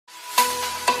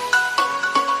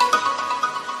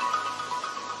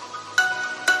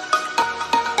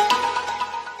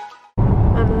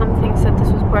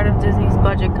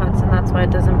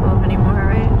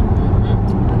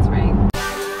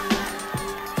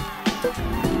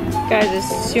Guys, as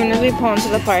soon as we pull into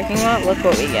the parking lot, look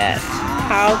what we get.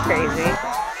 How crazy.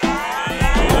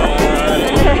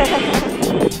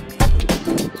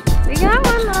 We got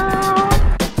one though.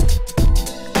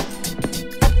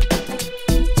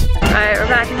 Alright,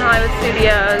 we're back in Hollywood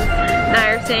Studios. Now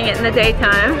you're seeing it in the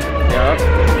daytime. Yep.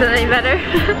 Is it any better?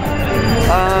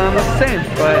 The same,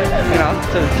 but you know,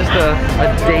 it's just a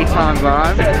daytime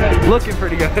vibe. Looking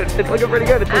pretty good. It's looking pretty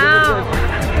good. It's looking pretty good.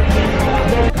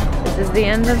 This is the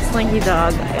end of Slinky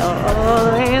Dog. All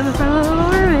the way in the front of the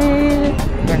mermaid.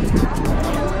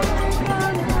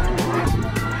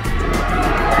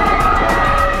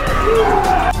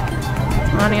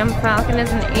 Millennium Falcon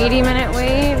is an 80-minute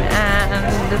wait,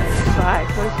 and it's by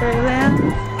Coaster Land.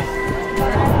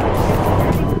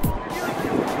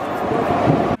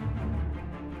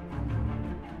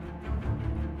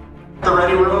 The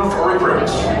ready room for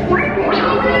recruits.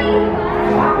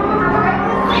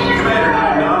 Commander,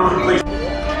 now please.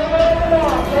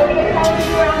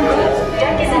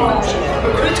 Deck is in motion.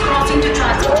 Recruits crossing to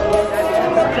transport.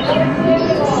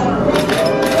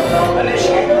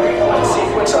 Initiate recon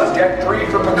sequence on deck 3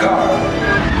 for Picard.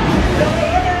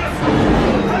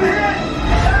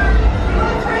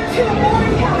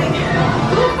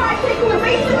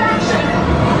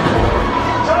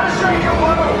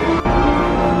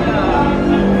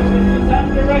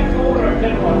 Direct order,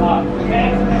 General Hawk.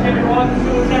 Command everyone to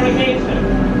interrogation.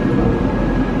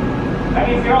 That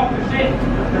means you're off the ship.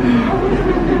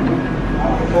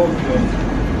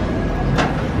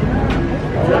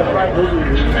 Right,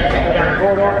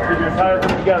 corridor, we can tie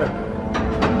everything together.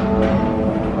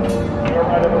 You're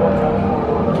right, everyone.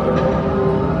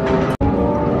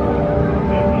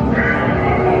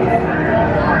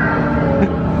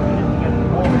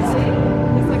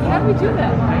 It's like, how do we do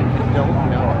that?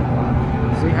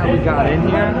 See how we got in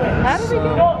here? How do we do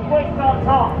that? Don't waste our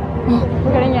time.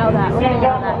 We're getting yelled at. We're getting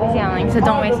yelled at. He's yelling, so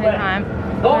don't waste any time.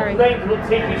 Those Hurry. lanes will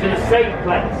take you to the safe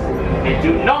place. And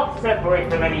do not separate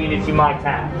from any units you might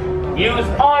have. Use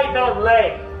either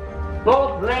lane.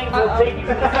 Both lanes will take you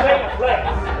to the safe place.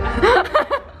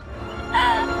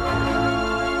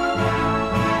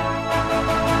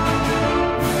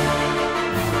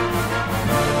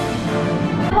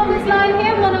 On this line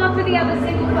here, one after the other,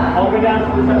 single file. I'll go down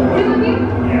to the Two of you?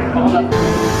 Yeah, come on up.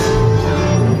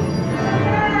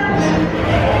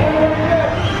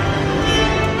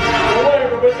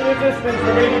 With the resistance,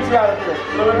 we're going to get you out of here.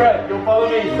 Blue and red, you'll follow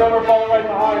me. Silver, follow right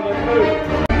behind. Let's move.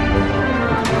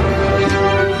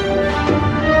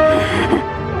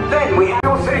 Then we have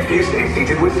your safety. Stay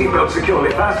seated with seatbelt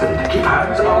securely fastened. Keep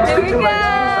hands, arms, There feet, we and go. legs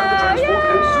inside the transport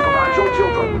and supervise your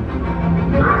children.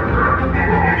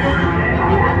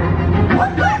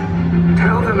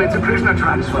 Tell them it's a prisoner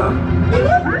transfer.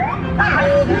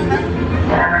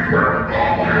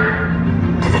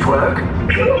 Did it work?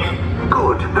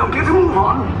 Good. Now get a move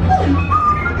on.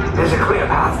 There's a clear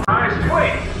path. Guys,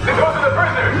 wait! The doors of the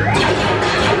prisoners!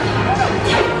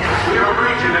 We are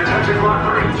breaching and touching lock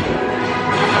 3.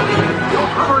 Your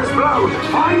cover is blown.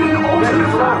 Find an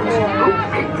alternate route. Who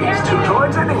picked these two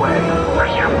droids anyway?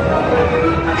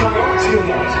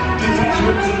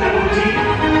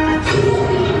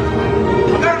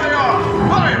 There they are!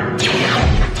 Fire!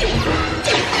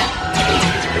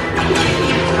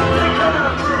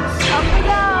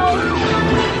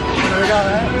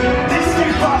 This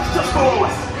new box just below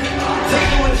us. Take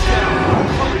the winch down.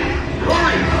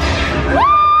 Hurry!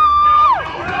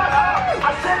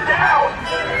 I said down!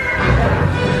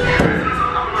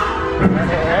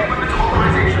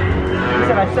 He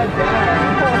said I said that.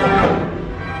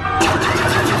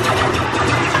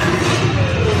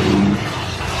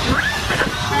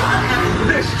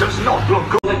 This does not look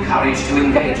good. The courage to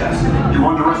engage us. You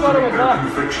underestimate their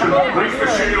conviction. Brace the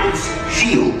shields.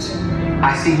 Shields.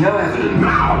 I see no evidence.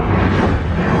 Now!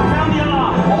 Sound the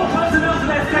alarm. All personnel to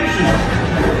their stations.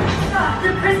 Sir, the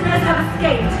prisoners have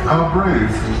escaped. How brave,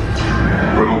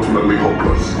 but ultimately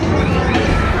hopeless.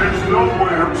 There's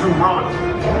nowhere to run.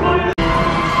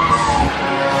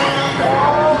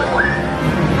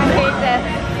 I hate this.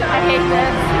 I hate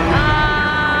this.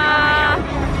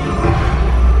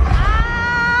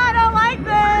 I don't like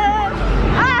this.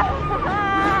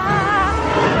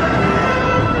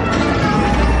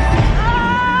 No,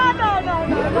 no, no,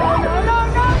 no, no, no, no,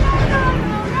 no, no,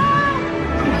 no.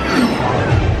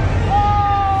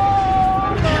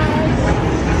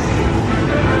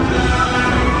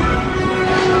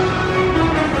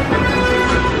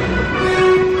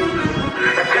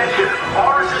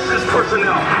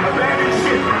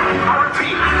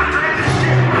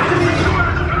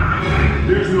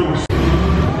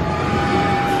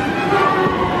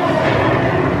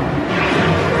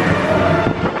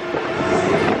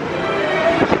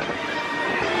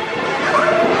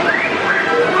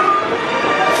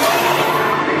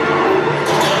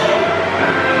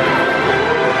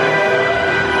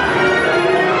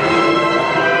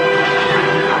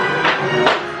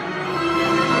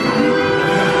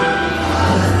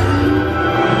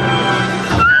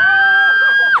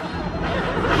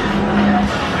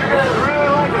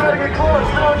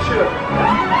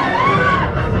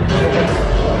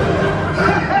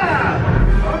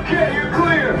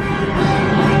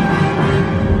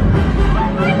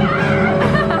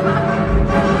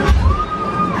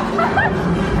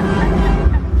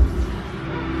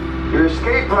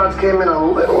 came in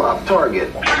a little off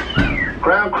target.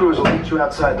 Ground crews will meet you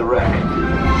outside the wreck.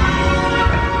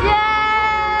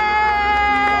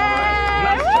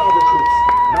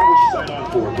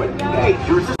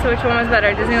 So which one was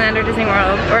better, Disneyland or Disney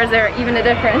World? Or is there even a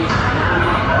difference?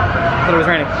 I thought it was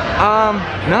raining.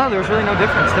 No, there was really no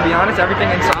difference. To be honest,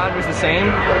 everything inside was the same.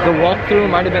 The walkthrough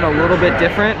might have been a little bit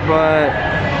different, but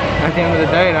at the end of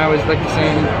the day, that was like the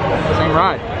same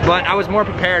ride. But I was more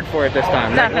prepared for it this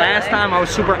time. Like last time, I was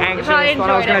super anxious, thought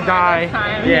I was gonna die.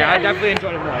 Yeah, I definitely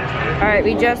enjoyed it more. All right,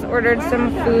 we just ordered some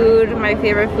food, my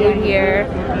favorite food here,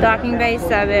 Docking Bay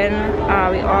 7.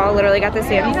 We all literally got the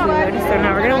same food, so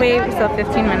now we're gonna wait. We still have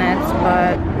 15 minutes,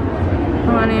 but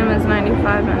Millennium is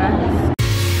 95 minutes.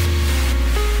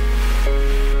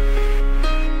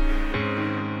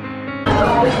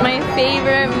 My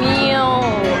favorite meal.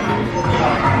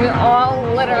 We all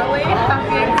literally have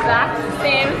the exact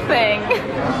same thing.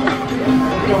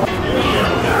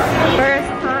 First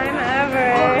time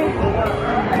ever.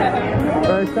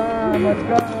 First time, let's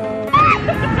go.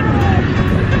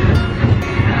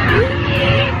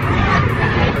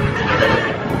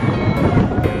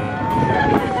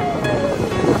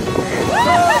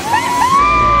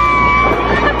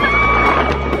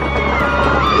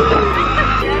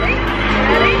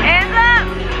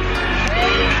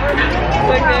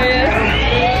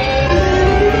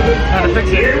 How to fix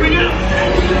it. Here we go.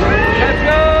 Let's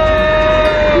go!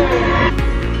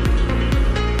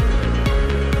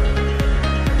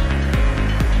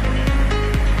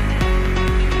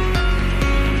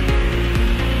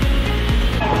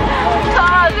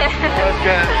 That was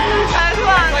good. That was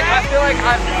fun, I feel like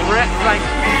I've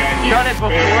done it before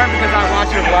because I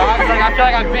watch your vlogs. Like I feel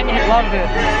like I've been here, loved it.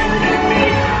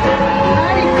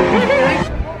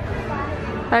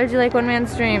 How did you like One Man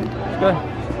Stream? Good.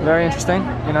 Very interesting,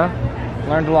 you know.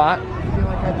 Learned a lot.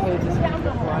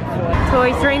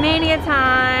 Toy Story Mania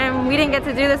time. We didn't get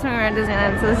to do this when we were in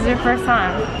Disneyland, so this is your first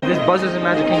time. This Buzz is in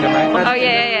Magic Kingdom, right? Oh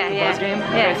yeah. Buzz game?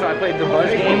 Yeah. Okay, so I played the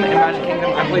Buzz game in Magic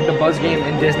Kingdom. I played the Buzz game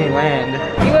in Disneyland.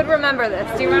 You would remember this.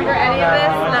 Do you remember any of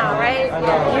this? No, right?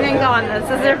 You didn't go on this.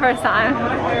 This is your first time.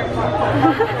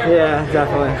 Yeah,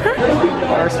 definitely.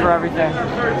 First for everything.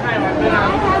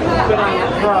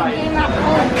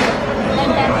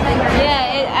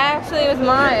 Yeah, it actually was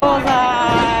mine.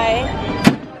 Bullseye.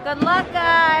 Good luck,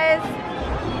 guys.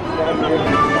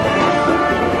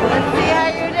 Let's see how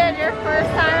you did your first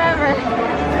time ever.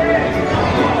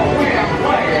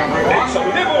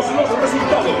 Examinemos los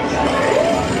resultados.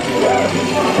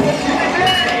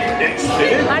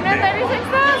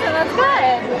 136,000, that's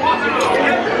good.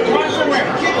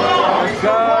 Let's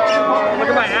go. Look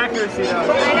at my accuracy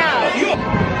though. I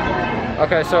know.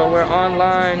 Okay, so we're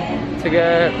online to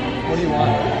get, what do you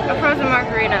want? A frozen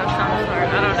margarita of some sort.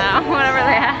 I don't know. Whatever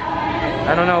they have.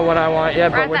 I don't know what I want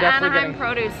yet, but we're We're at the definitely Anaheim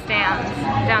getting, produce stands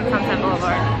down Sunset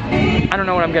Boulevard. I don't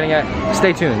know what I'm getting yet.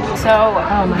 Stay tuned. So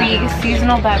the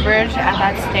seasonal beverage at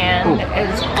that stand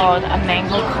is called a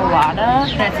mango colada.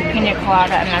 And it's a pina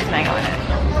colada and has mango in it.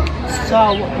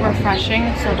 So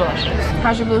refreshing, so delicious.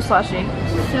 How's your blue slushie?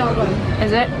 So good.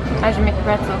 Is it? How'd you make the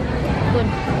pretzel? Good.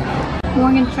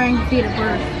 Morgan's trying to feed a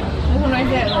bird. This one right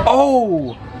there.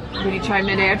 Oh! Did he try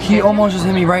midair? He almost just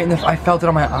hit me right in the, I felt it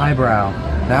on my eyebrow.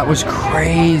 That was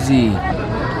crazy.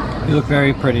 You look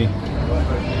very pretty.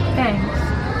 Thanks.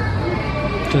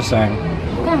 Just saying.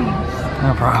 Thanks.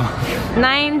 No problem.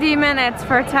 90 minutes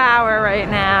per tower right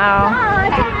now.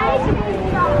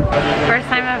 First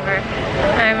time ever.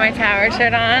 I have my tower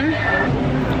shirt on.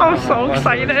 I'm so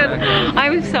excited.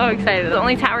 I'm so excited. The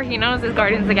only tower he knows is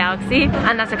Guardians of the Galaxy,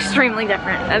 and that's extremely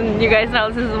different. And you guys know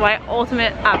this is my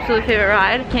ultimate, absolute favorite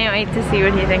ride. Can't wait to see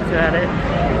what he thinks about it.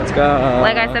 Let's go.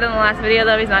 Like I said in the last video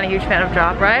though, he's not a huge fan of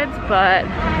drop rides, but...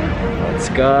 Let's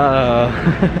go.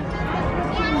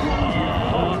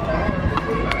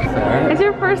 It's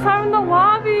your first time in the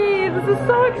lobby. This is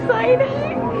so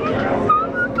exciting.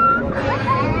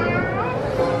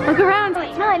 Look around.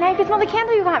 Smell it. Now you can smell the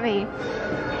candle you got me.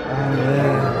 Oh,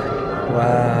 yeah.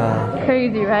 Wow.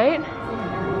 Crazy, right?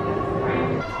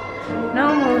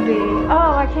 No movie.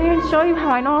 Oh, I can't even show you how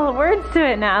I know all the words to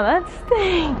it now. That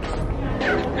stinks.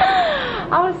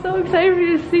 I was so excited for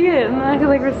you to see it, and then I could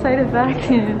like recite it back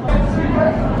to you.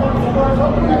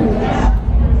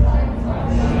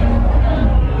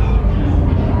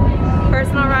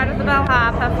 Personal ride with the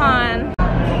bellhop. Have fun.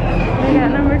 We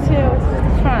got number 2. It's just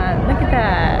the front. Look at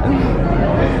that.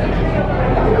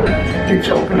 It's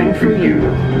opening for you.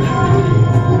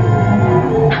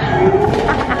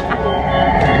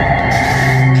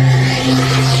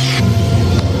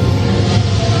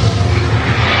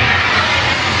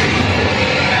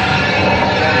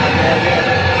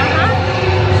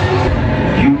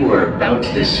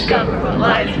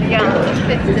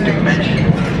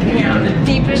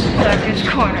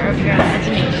 corner of your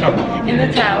imagination in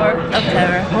the Tower of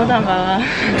Terror. Hold on, Bella.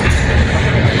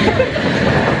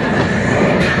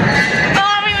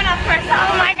 Oh, we went up first.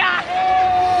 Oh my god.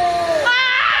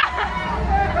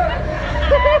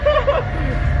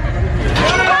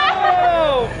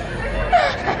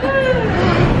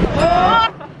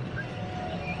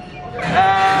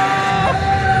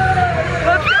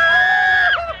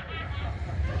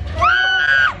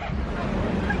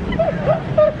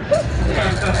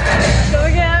 Go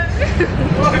again.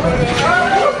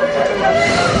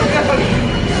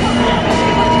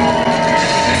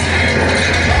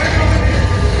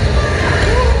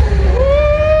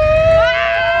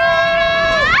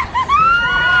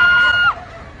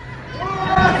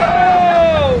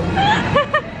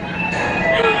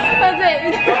 That's it.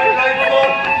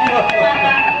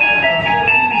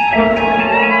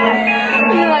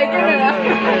 You like it or not?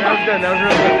 That was good. That was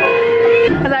really good.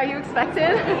 Is that what you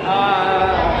expected?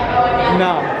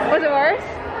 No. Was it worse?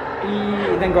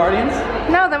 Then Guardians?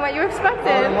 No, than what you expected.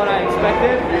 Than what I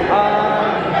expected?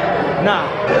 Nah.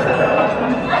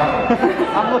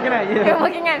 I'm looking at you. You're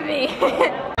looking at me.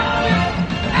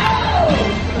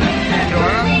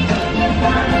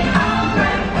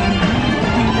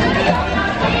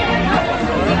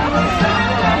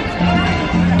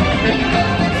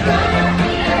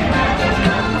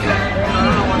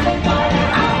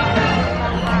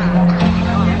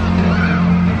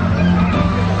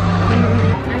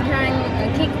 I'm trying a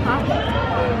cake pop.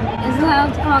 Is that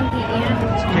it's called?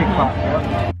 Yeah. It's cake pop.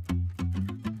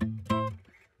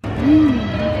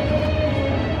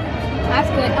 That's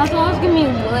good. I thought it was gonna be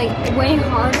like way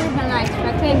harder than I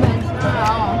expected, but it's not at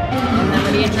all. And then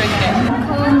what are you drinking?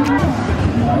 Cold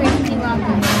green tea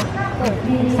latte.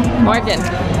 Morgan,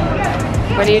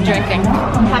 what are you drinking?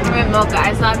 Peppermint mocha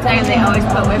ice latte, and they always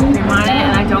put whipped cream on it,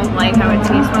 and I don't like how it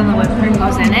tastes when the whipped cream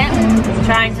goes in it. I'm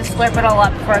trying to slurp it all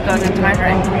up before it goes into my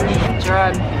drink.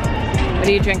 Gerard, what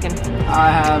are you drinking?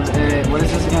 I have a, what is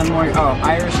this again? More, oh,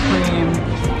 Irish cream.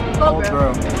 Cold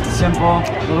brew. Simple. A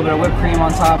little bit of whipped cream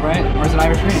on top, right? Or is it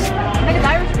Irish cream? I think it's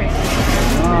Irish cream.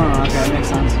 Oh, okay, that makes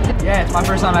sense. Yeah, it's my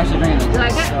first time actually drinking this. You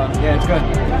like it? So, yeah, it's good.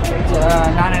 It's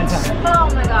 9 out of 10. Oh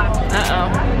my god. Uh-oh.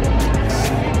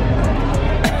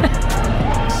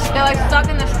 They're like stuck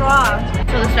in the straw.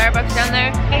 So the Starbucks down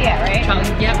there? Yeah, right?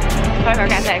 Yep. Parker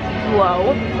Cafe.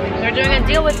 Whoa. They're doing a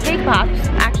deal with cake pops.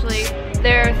 Actually,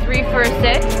 they're 3 for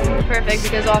 $6. Perfect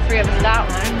because all 3 of us got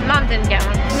one. Mom didn't get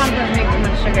one. Mom doesn't make too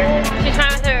much sugar. She's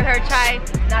trying with her chai,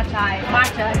 not chai,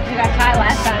 matcha. She got chai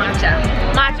last time. Matcha.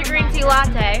 Matcha green tea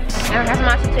latte. Erin has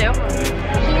matcha too.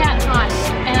 She got hot,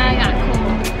 and I got cold.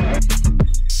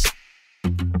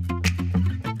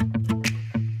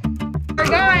 We're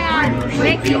going on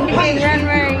Mickey Big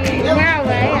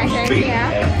Runway, I think,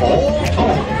 yeah.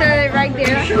 So they're right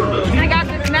there. And I got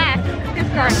this mask, this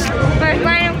card. But it's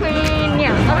Rhino Queen,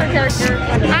 yeah, other characters.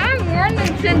 I've worn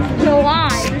them since July.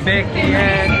 Mickey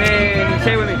and Minnie.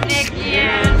 Say it with me. Mickey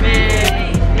and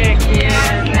Minnie. Mickey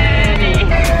and Minnie.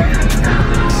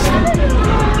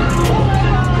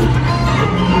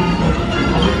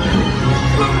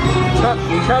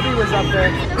 Chubby was up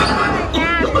there.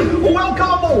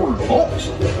 Welcome aboard, folks.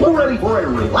 We're ready for a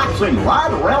relaxing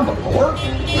ride around the park.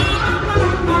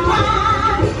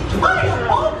 Hi,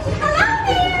 folks. Hello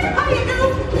there. How you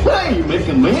doing? Hey, Mick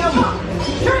and Mim.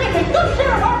 Trying to take good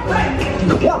care of our friends.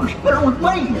 The water's better with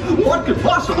me. What could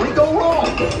possibly go wrong?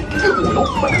 Oh,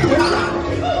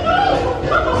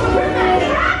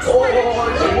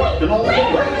 it's working all the way.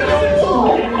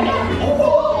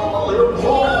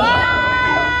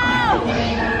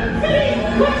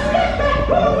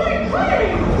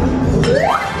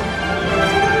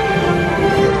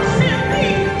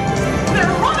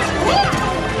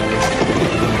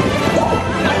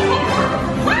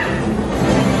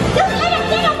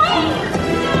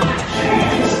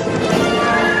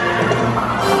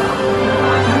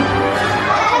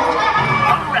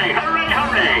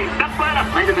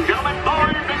 Ladies and gentlemen,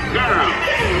 boys and girls.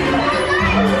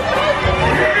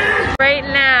 Right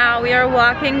now, we are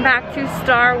walking back to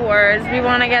Star Wars. We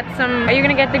want to get some, are you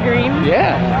going to get the green?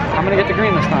 Yeah, I'm gonna get the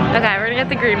green this time. Okay, we're gonna get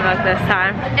the green milk this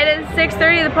time. It is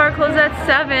 6:30, the park closes at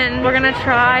 7. We're gonna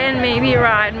try and maybe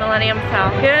ride Millennium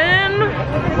Falcon.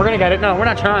 We're gonna get it. No, we're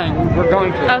not trying. We're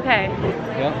going to. Okay.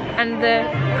 Yep. And the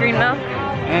green milk?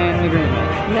 And the green milk.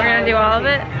 We're gonna do all of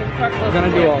it? We're gonna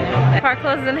do all of it. Park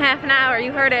closes in half an hour,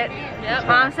 you heard it. Yep.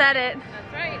 Mom said it.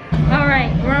 That's right.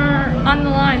 Alright, we're on the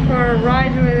line for a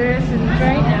ride with this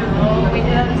right now. We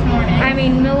did that this morning. I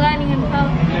mean, Millennium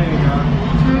Falcon. There you go.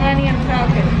 Millennium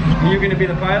Falcon. Are you gonna be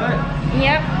the pilot?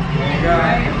 Yep. There you go.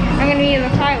 I'm gonna be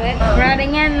the pilot.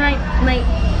 Riding in like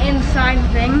inside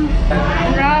thing.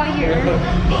 And we're all here.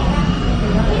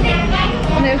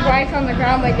 And there's rice on the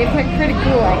ground, like it's like pretty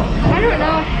cool. Like, I don't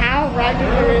know how Rise of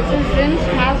the Resistance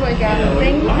has like a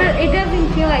thing, but it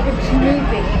doesn't feel like it's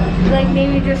moving. Like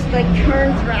maybe just like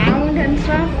turns around and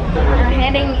stuff. We're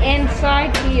heading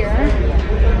inside here.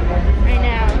 I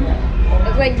know.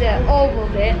 It's like the oval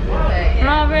bit. We're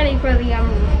all ready for the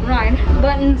ride.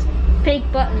 Buttons, fake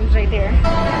buttons right there.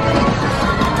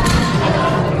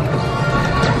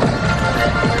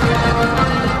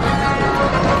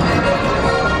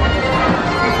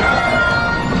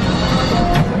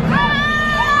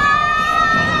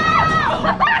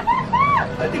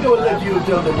 I think I will let you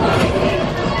tell them.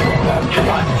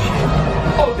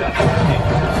 Oh, that's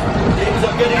things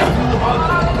are getting too hot.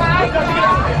 We got to get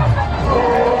out of here.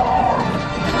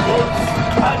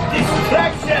 A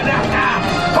distraction!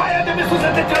 Fire the missiles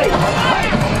at the train!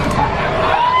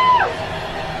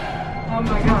 Oh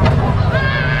my god.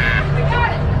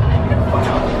 Watch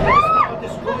out! The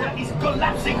destroyer is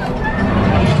collapsing!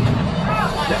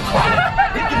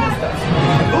 Hit the boosters!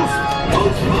 Boost!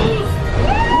 Boost! Boost!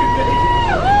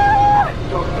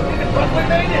 But we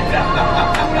made it!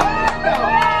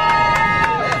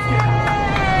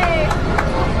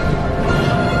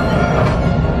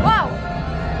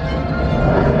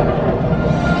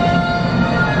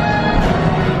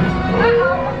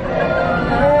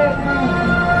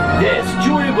 Yes,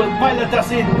 Chewie will pilot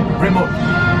us in remotely.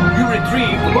 You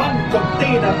retrieve one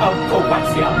container of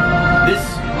coaxium. This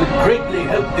will greatly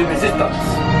help the resistance.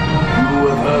 You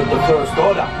have heard the First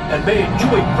Order and made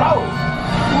Chewie proud.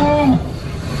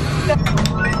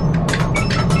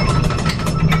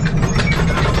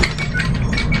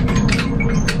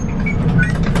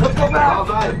 Let's go back. All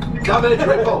right. Damage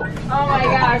report. Oh my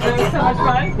gosh, that was so much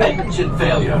fun. Engine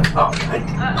failure. All right.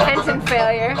 Engine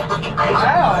failure.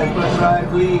 I was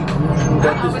likely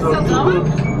that is not too good.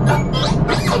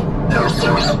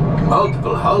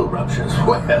 Multiple hull ruptures.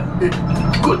 Well, it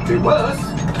could be worse.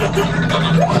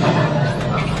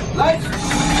 Lights.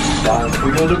 Time for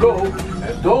you to go.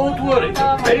 And don't worry,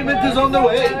 payment is on the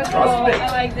way. Trust me.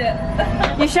 I liked it.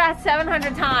 You shot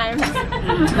 700 times.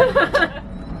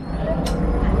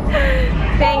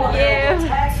 Thank you.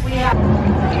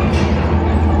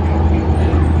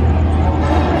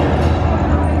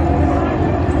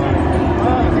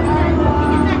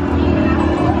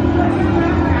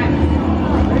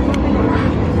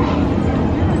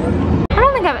 I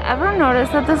don't think I've ever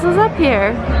noticed that this is up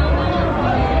here.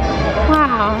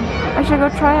 Wow, I should go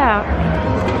try out.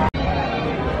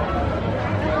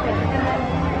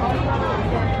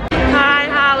 Hi,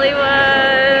 Hollywood.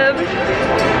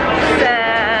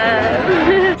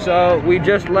 So we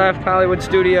just left Hollywood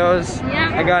Studios.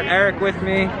 Yeah. I got Eric with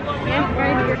me. Yeah,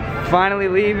 right here. Finally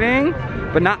leaving,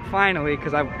 but not finally,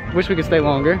 because I wish we could stay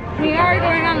longer. We are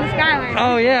going on the Skyliner.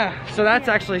 Oh yeah, so that's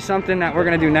actually something that we're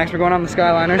gonna do next. We're going on the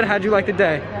Skyliner. How'd you like the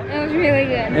day? It was really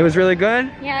good. It was really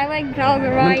good? Yeah, I liked all the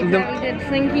rides that we did.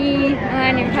 Slinky,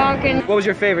 Millennium Falcon. What was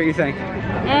your favorite, you think?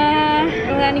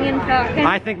 Millennium Falcon.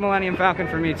 I think Millennium Falcon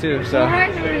for me too, so.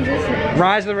 Rise of the Resistance.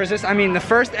 Rise of the Resistance. I mean, the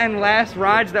first and last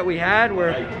rides that we had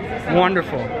were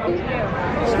wonderful.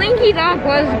 Slinky Dog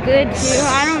was good too.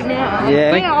 I don't know. Yeah.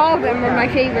 I think all of them were my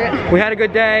favorite. We had a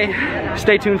good day.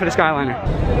 Stay tuned for the Skyliner.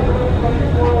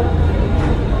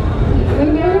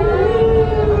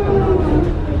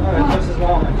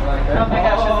 Oh my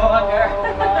gosh, it's longer.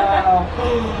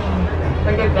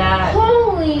 Look at that.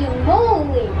 Holy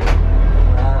moly!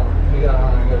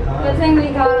 Good thing we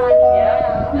got on here.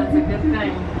 Yeah, that's a good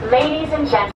thing. Ladies and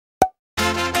gentlemen.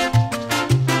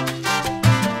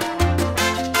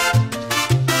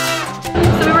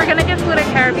 So we were gonna get food at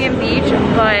Caribbean Beach,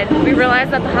 but we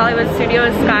realized that the Hollywood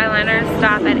Studios Skyliner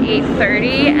stop at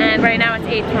 8:30, and right now it's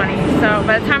 8:20. So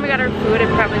by the time we got our food, it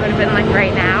probably would have been like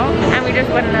right now, and we just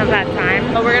wouldn't have that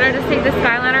time. But we're gonna just take the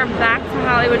Skyliner back to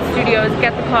Hollywood Studios,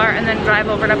 get the car, and then drive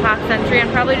over to Pop Century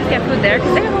and probably just get food there,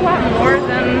 because they have a lot more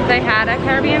than they had at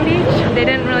Caribbean Beach. They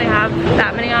didn't really have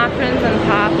that many options, and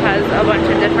Pop has a bunch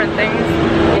of different things.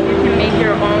 And you can make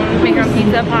your own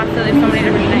pizza, pasta, there's so many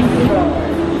different things.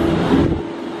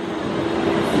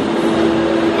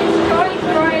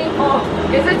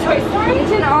 Is it Toy Story?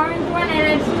 It's an orange one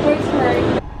and it's Toy Story.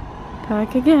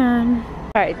 Back again.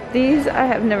 Alright, these I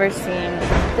have never seen.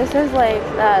 This is like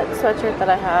that sweatshirt that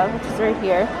I have, which is right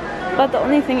here. But the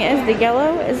only thing is the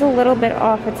yellow is a little bit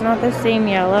off. It's not the same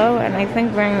yellow, and I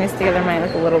think wearing these together might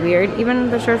look a little weird. Even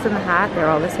the shirts and the hat, they're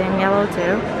all the same yellow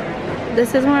too.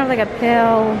 This is more of like a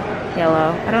pale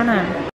yellow. I don't know.